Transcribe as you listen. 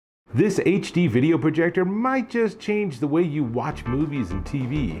This HD video projector might just change the way you watch movies and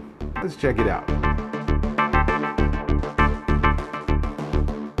TV. Let's check it out.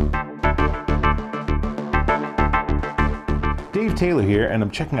 Dave Taylor here, and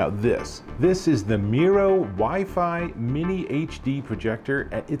I'm checking out this. This is the Meauro Wi-Fi Mini HD projector,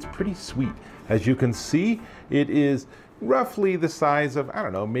 and it's pretty sweet. As you can see, it is roughly the size of, I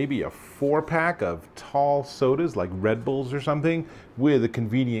don't know, maybe a 4-pack of tall sodas like Red Bulls or something, with a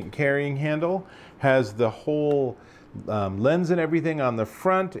convenient carrying handle. Has the whole lens and everything on the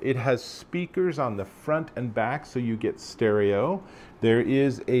front. It has speakers on the front and back, so you get stereo. There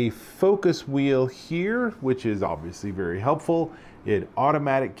is a focus wheel here, which is obviously very helpful. It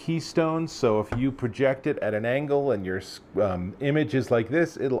automatic keystones, so if you project it at an angle and your image is like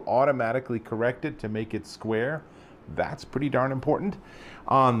this, it'll automatically correct it to make it square. That's pretty darn important.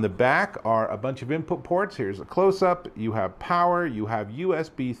 On the back are a bunch of input ports. Here's a close-up. You have power, you have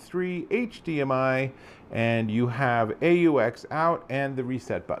USB 3, HDMI, and you have AUX out and the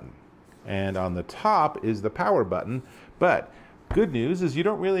reset button. And on the top is the power button, but good news is you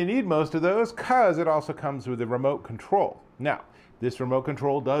don't really need most of those because it also comes with a remote control. Now, this remote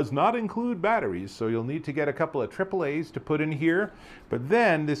control does not include batteries, so you'll need to get a couple of AAAs to put in here, but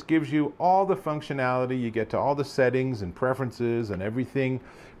then this gives you all the functionality. You get to all the settings and preferences and everything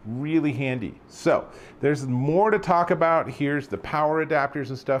really handy. So there's more to talk about. Here's the power adapters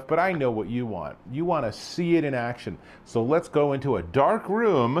and stuff, but I know what you want. You want to see it in action. So let's go into a dark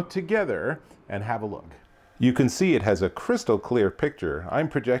room together and have a look. You can see it has a crystal clear picture. I'm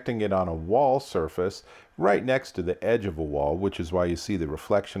projecting it on a wall surface right next to the edge of a wall, which is why you see the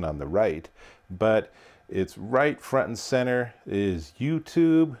reflection on the right. But it's right front and center is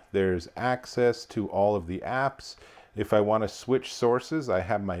YouTube. There's access to all of the apps. If I want to switch sources, I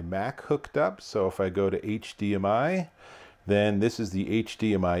have my Mac hooked up. So if I go to HDMI, then this is the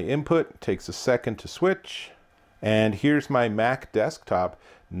HDMI input. It takes a second to switch. And here's my Mac desktop,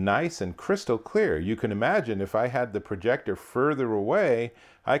 nice and crystal clear. You can imagine if I had the projector further away,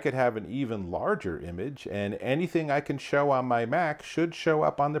 I could have an even larger image, and anything I can show on my Mac should show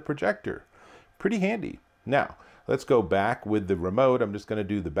up on the projector. Pretty handy. Now, let's go back with the remote. I'm just going to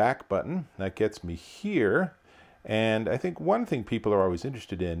do the back button. That gets me here. And I think one thing people are always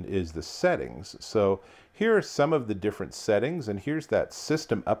interested in is the settings. So here are some of the different settings, and here's that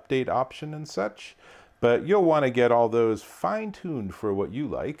system update option and such. But you'll want to get all those fine-tuned for what you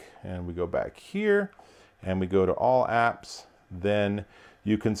like. And we go back here and we go to all apps. Then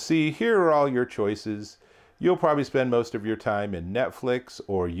you can see here are all your choices. You'll probably spend most of your time in Netflix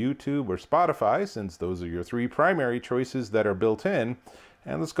or YouTube or Spotify, since those are your 3 primary choices that are built in.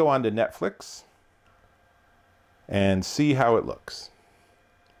 And let's go on to Netflix and see how it looks.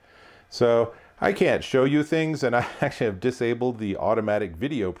 So I can't show you things, and I actually have disabled the automatic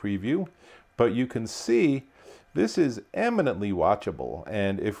video preview. But you can see this is eminently watchable.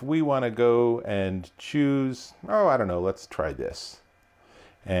 And if we want to go and choose, oh, I don't know, let's try this.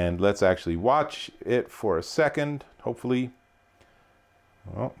 And let's actually watch it for a second, hopefully.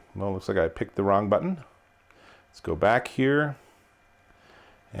 Oh, well, looks like I picked the wrong button. Let's go back here.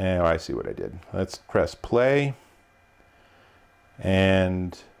 And I see what I did. Let's press play.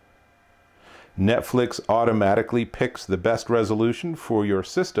 And Netflix automatically picks the best resolution for your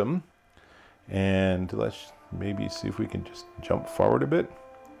system. And let's maybe see if we can just jump forward a bit.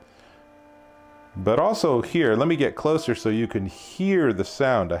 But also here, let me get closer so you can hear the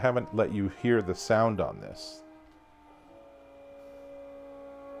sound. I haven't let you hear the sound on this.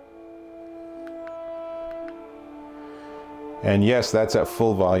 And yes, that's at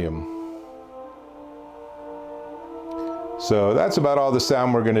full volume. So that's about all the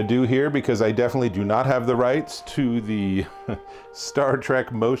sound we're going to do here, because I definitely do not have the rights to the Star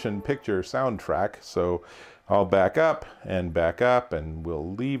Trek motion picture soundtrack. So I'll back up, and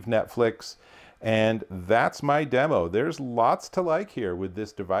we'll leave Netflix. And that's my demo. There's lots to like here with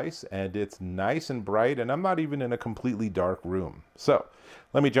this device, and it's nice and bright, and I'm not even in a completely dark room. So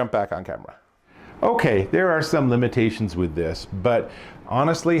let me jump back on camera. Okay, there are some limitations with this, but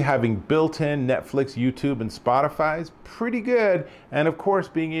honestly, having built-in Netflix, YouTube, and Spotify is pretty good. And of course,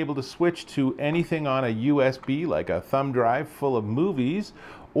 being able to switch to anything on a USB, like a thumb drive full of movies,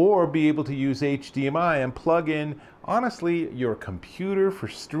 or be able to use HDMI and plug in, honestly, your computer for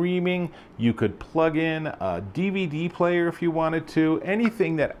streaming. You could plug in a DVD player if you wanted to.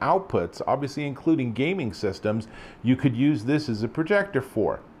 Anything that outputs, obviously including gaming systems, you could use this as a projector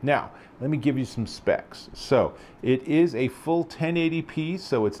for. Now, let me give you some specs. So it is a full 1080p,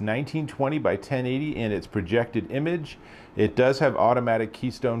 so it's 1920 by 1080 in its projected image. It does have automatic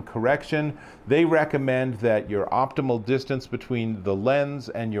keystone correction. They recommend that your optimal distance between the lens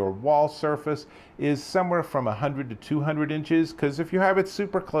and your wall surface is somewhere from 100 to 200 inches, because if you have it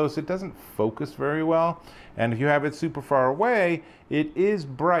super close, it doesn't focus very well. And if you have it super far away, it is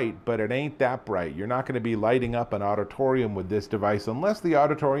bright, but it ain't that bright. You're not going to be lighting up an auditorium with this device unless the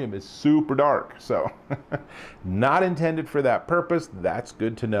auditorium is super dark. So not intended for that purpose. That's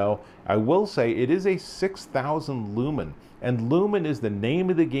good to know. I will say it is a 6,000 lumen. And lumen is the name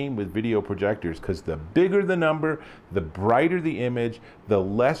of the game with video projectors, because the bigger the number, the brighter the image, the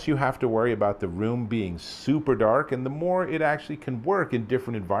less you have to worry about the room being super dark, and the more it actually can work in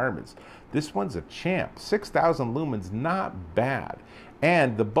different environments. This one's a champ. 6,000 lumens, not bad.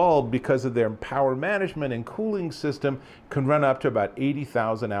 And the bulb, because of their power management and cooling system, can run up to about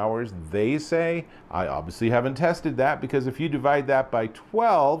 80,000 hours, they say. I obviously haven't tested that, because if you divide that by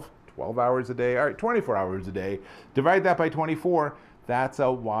 12 hours a day, all right, 24 hours a day, divide that by 24, that's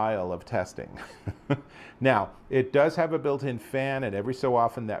a while of testing. Now, it does have a built-in fan, and every so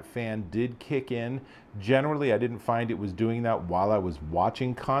often that fan did kick in. Generally, I didn't find it was doing that while I was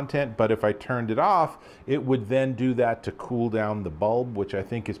watching content, but if I turned it off, it would then do that to cool down the bulb, which I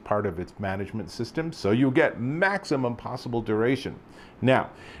think is part of its management system, so you get maximum possible duration. Now,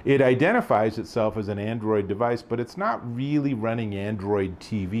 it identifies itself as an Android device, but it's not really running Android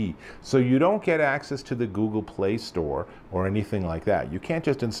TV, so you don't get access to the Google Play Store or anything like that. You can't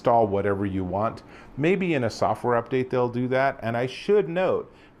just install whatever you want. Maybe in a software update they'll do that, and I should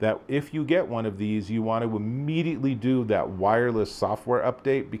note that if you get one of these, you want to immediately do that wireless software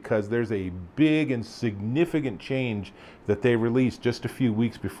update, because there's a big and significant change that they released just a few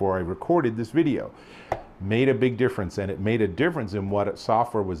weeks before I recorded this video. Made a big difference, and it made a difference in what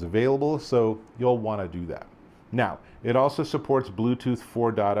software was available, so you'll want to do that. Now, it also supports Bluetooth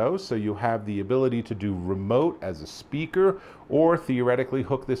 4.0, so you have the ability to do remote as a speaker, or theoretically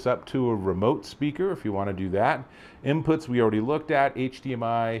hook this up to a remote speaker if you want to do that. Inputs we already looked at,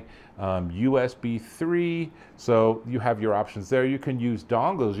 HDMI, USB 3, so you have your options there. You can use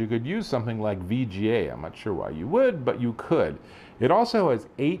dongles. You could use something like VGA. I'm not sure why you would, but you could. It also has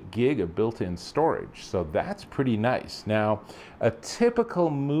 8 gig of built-in storage, so that's pretty nice. Now, a typical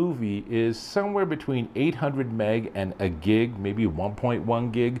movie is somewhere between 800 meg and a gig, maybe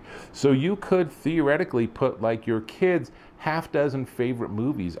 1.1 gig. So you could theoretically put like your kids' half-dozen favorite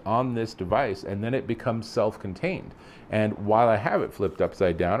movies on this device, and then it becomes self-contained. And while I have it flipped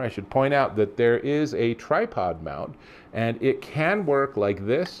upside down, I should point out that there is a tripod mount, and it can work like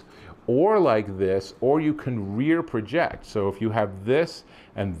this, or like this, or you can rear project. So if you have this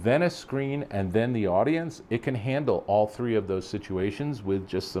and then a screen and then the audience, it can handle all 3 of those situations with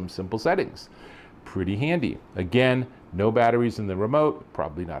just some simple settings. Pretty handy. Again, no batteries in the remote,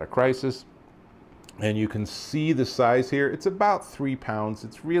 probably not a crisis. And you can see the size here. It's about 3 pounds.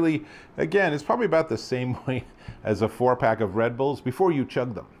 It's really, again, it's probably about the same weight as a 4-pack of Red Bulls before you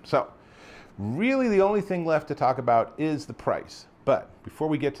chug them. So really the only thing left to talk about is the price. But before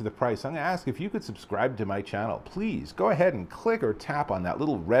we get to the price, I'm going to ask if you could subscribe to my channel. Please go ahead and click or tap on that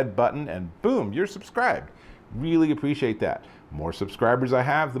little red button, and boom, you're subscribed. Really appreciate that. The more subscribers I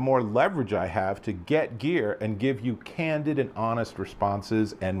have, the more leverage I have to get gear and give you candid and honest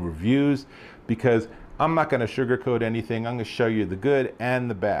responses and reviews, because I'm not going to sugarcoat anything. I'm going to show you the good and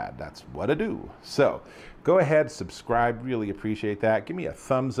the bad. That's what I do. So go ahead, subscribe. Really appreciate that. Give me a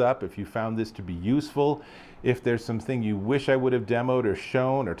thumbs up if you found this to be useful. If there's something you wish I would have demoed or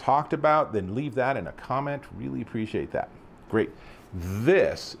shown or talked about, then leave that in a comment. Really appreciate that. Great.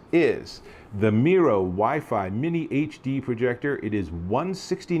 This is the Meauro Wi-Fi Mini HD projector. It is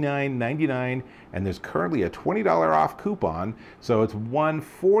 $169.99, and there's currently a $20 off coupon, so it's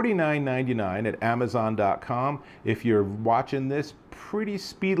 $149.99 at Amazon.com. If you're watching this pretty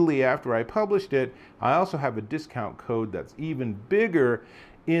speedily after I published it, I also have a discount code that's even bigger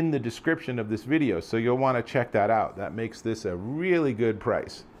in the description of this video, so you'll want to check that out. That makes this a really good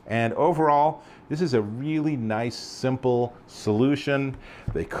price. And overall, this is a really nice, simple solution.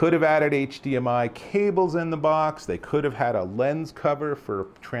 They could have added HDMI cables in the box. They could have had a lens cover for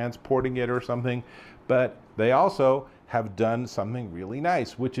transporting it or something, but they also have done something really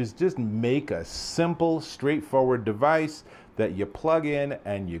nice, which is just make a simple, straightforward device that you plug in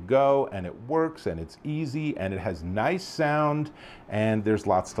and you go, and it works, and it's easy, and it has nice sound, and there's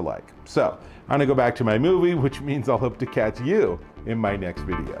lots to like. So I'm gonna go back to my movie, which means I'll hope to catch you in my next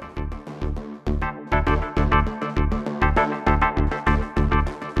video.